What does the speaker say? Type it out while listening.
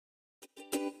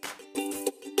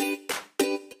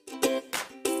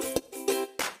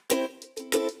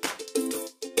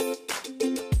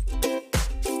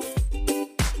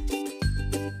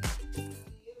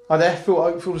Hi there, Phil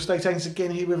Oakfield Estate Agents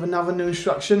again here with another new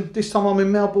instruction. This time I'm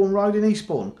in Melbourne Road in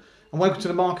Eastbourne. And welcome to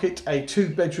the market, a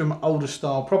 2-bedroom older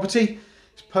style property.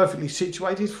 It's perfectly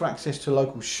situated for access to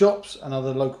local shops and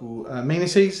other local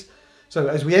amenities. So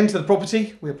as we enter the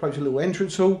property, we approach a little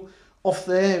entrance hall. Off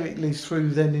there it leads through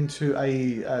then into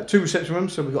a 2 reception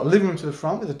rooms. So we've got a living room to the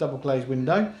front with a double glazed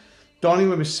window. Dining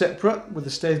room is separate with the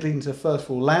stairs leading to the first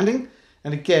floor landing.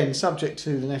 And again, subject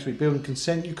to the necessary building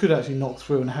consent, you could actually knock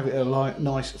through and have it a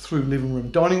nice through living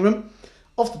room, dining room.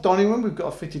 Off the dining room, we've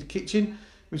got a fitted kitchen,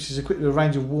 which is equipped with a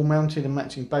range of wall-mounted and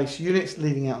matching base units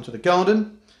leading out into the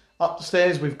garden. Up the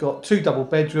stairs, we've got 2 double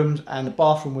bedrooms and a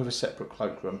bathroom with a separate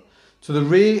cloakroom. To the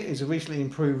rear is a recently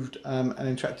improved and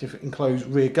attractive enclosed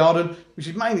rear garden, which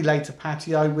is mainly laid to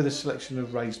patio with a selection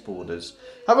of raised borders.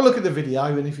 Have a look at the video,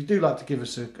 and if you do like to give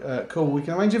us a call, we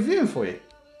can arrange a viewing for you.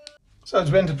 So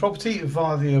as we enter the property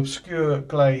via the obscure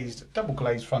double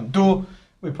glazed front door,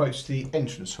 we approach the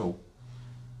entrance hall.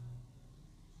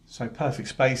 So perfect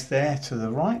space there to the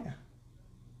right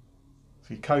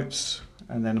for your coats,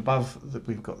 and then above that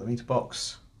we've got the meter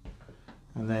box,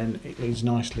 and then it leads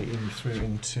nicely in through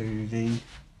into the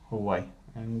hallway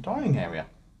and dining area.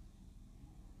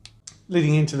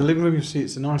 Leading into the living room, you'll see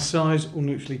it's a nice size, all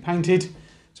neutrally painted.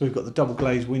 So we've got the double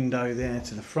glazed window there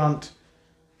to the front.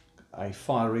 A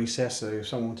fire recess, so if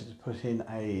someone wanted to put in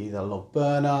either a log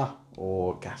burner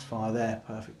or gas fire there,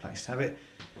 perfect place to have it.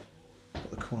 Got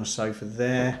the corner sofa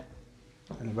there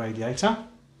and the radiator.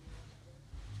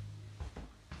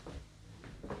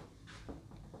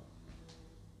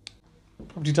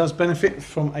 Property does benefit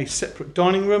from a separate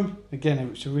dining room, again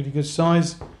which is a really good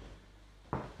size.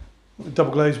 Got the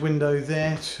double glazed window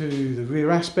there to the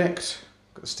rear aspect.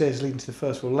 Got the stairs leading to the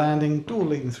first floor landing, door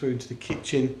leading through into the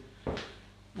kitchen.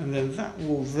 And then that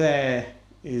wall there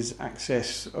is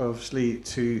access, obviously,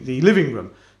 to the living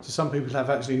room. So some people have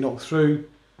actually knocked through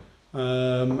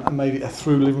and made it a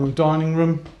through living room, dining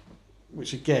room,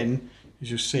 which again, as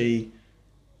you'll see,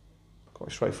 quite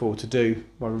straightforward to do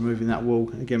by removing that wall.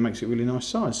 And again, makes it a really nice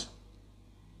size.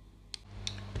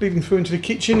 Leading through into the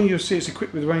kitchen, you'll see it's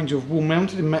equipped with a range of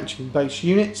wall-mounted and matching base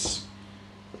units.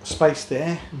 Got space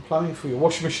there and plumbing for your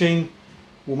washing machine,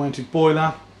 wall-mounted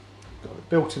boiler, got a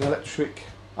built-in electric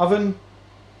oven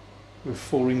with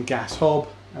 4-in gas hob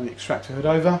and the extractor hood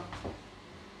over.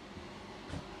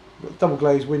 Got a double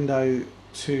glazed window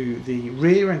to the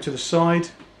rear and to the side,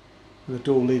 with a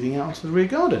door leading out to the rear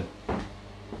garden.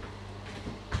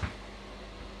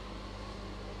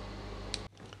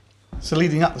 So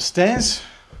leading up the stairs,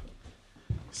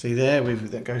 see there,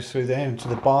 that goes through there into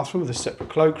the bathroom with a separate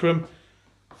cloakroom.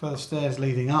 Further stairs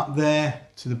leading up there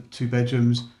to the 2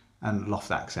 bedrooms and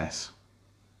loft access.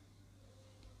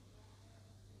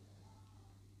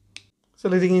 So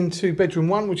leading into bedroom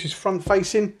 1, which is front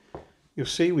facing, you'll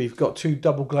see we've got 2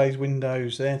 double glazed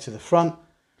windows there to the front.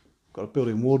 Got a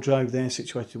built-in wardrobe there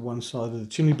situated one side of the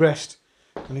chimney breast.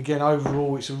 And again,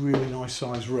 overall, it's a really nice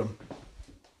sized room.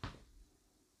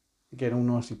 Again, all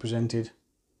nicely presented.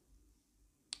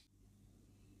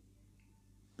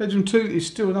 Bedroom 2 is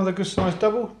still another good sized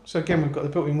double. So again, we've got the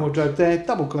built-in wardrobe there,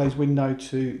 double glazed window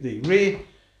to the rear.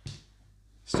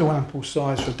 Still ample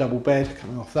size for a double bed,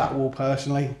 coming off that wall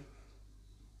personally.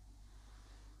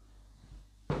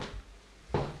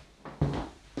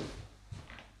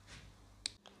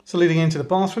 So leading into the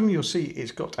bathroom, you'll see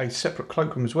it's got a separate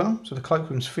cloakroom as well. So the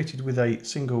cloakroom's fitted with a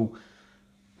single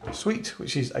suite,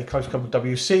 which is a close couple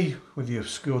WC with the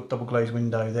obscure double glazed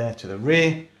window there to the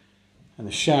rear. And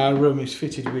the shower room is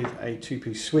fitted with a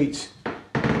 2-piece suite,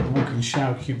 a walk-in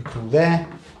shower cubicle there,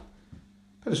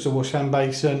 pedestal wash hand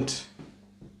basin,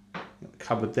 got the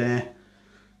cupboard there,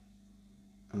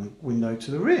 and a window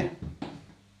to the rear.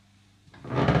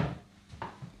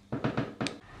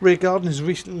 Rear garden has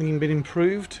recently been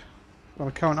improved by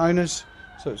the current owners,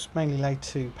 so it's mainly laid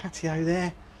to patio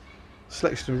there,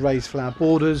 selection of raised flower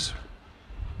borders,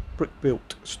 brick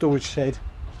built storage shed.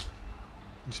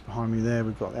 Just behind me there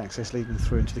we've got the access leading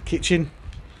through into the kitchen,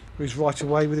 which is right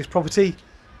away with this property.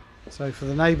 So for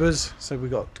the neighbours, so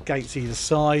we've got gates either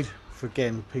side for,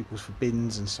 again, people's for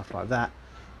bins and stuff like that.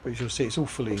 But as you'll see, it's all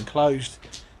fully enclosed,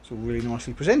 it's all really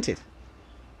nicely presented.